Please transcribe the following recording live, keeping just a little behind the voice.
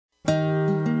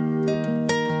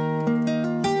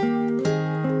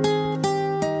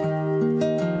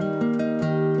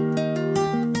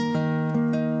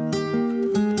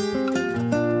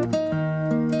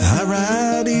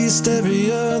almost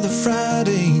every other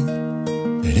Friday.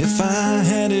 And if I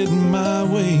had it my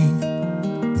way,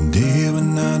 day would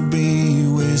not be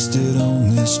wasted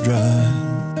on this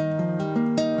drive.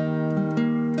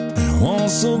 And I want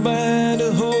so bad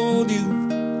to hold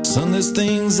you, son, there's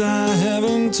things I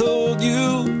haven't told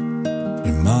you.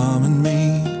 Your mom and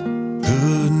me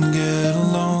couldn't get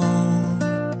along.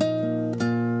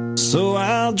 So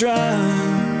I'll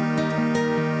drive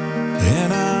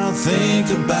and I'll think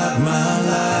about my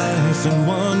life and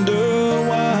wonder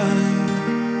why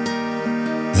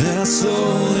that I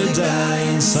slowly die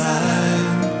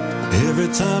inside every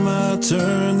time I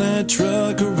turn that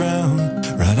truck around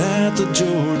right at the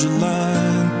Georgia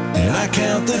line. And I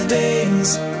count the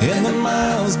days and the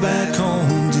miles back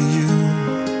home to you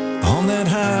on that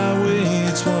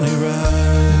Highway 20 ride.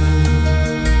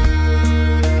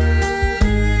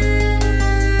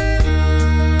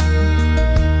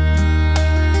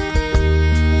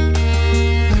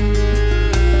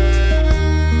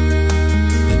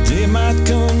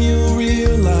 Come, you'll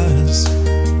realize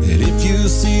that if you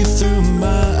see through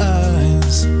my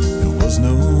eyes, there was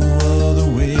no other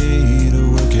way to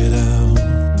work it out.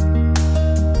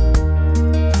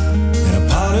 And a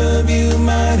part of you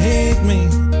might hate me,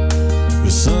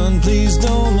 but son, please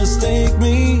don't mistake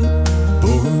me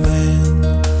for a man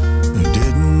who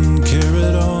didn't care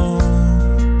at all.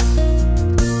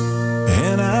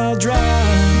 And I'll drive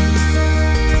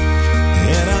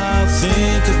and I'll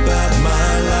think about my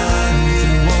life,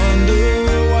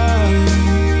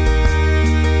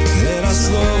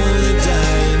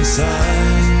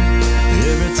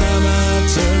 every time I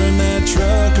turn that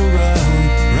truck around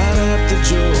right at the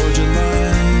Georgia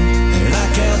line. And I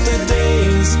count the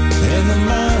days and the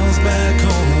miles back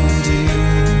home to you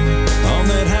on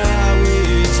that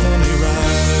Highway 20 ride.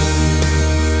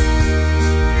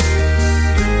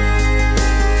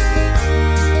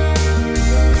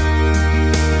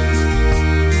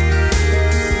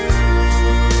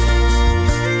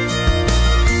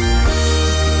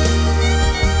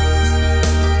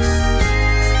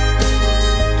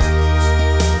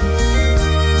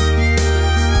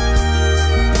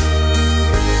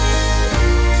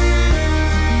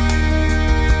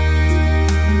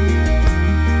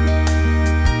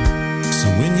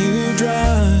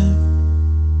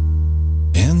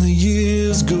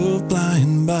 Go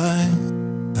flying by,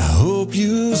 I hope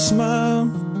you smile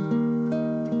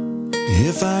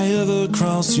if I ever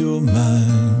cross your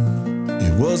mind.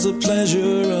 It was a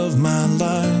pleasure of my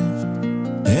life,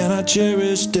 and I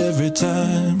cherished every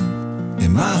time.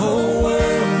 In my whole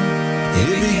world,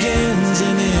 it begins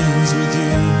and ends with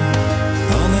you.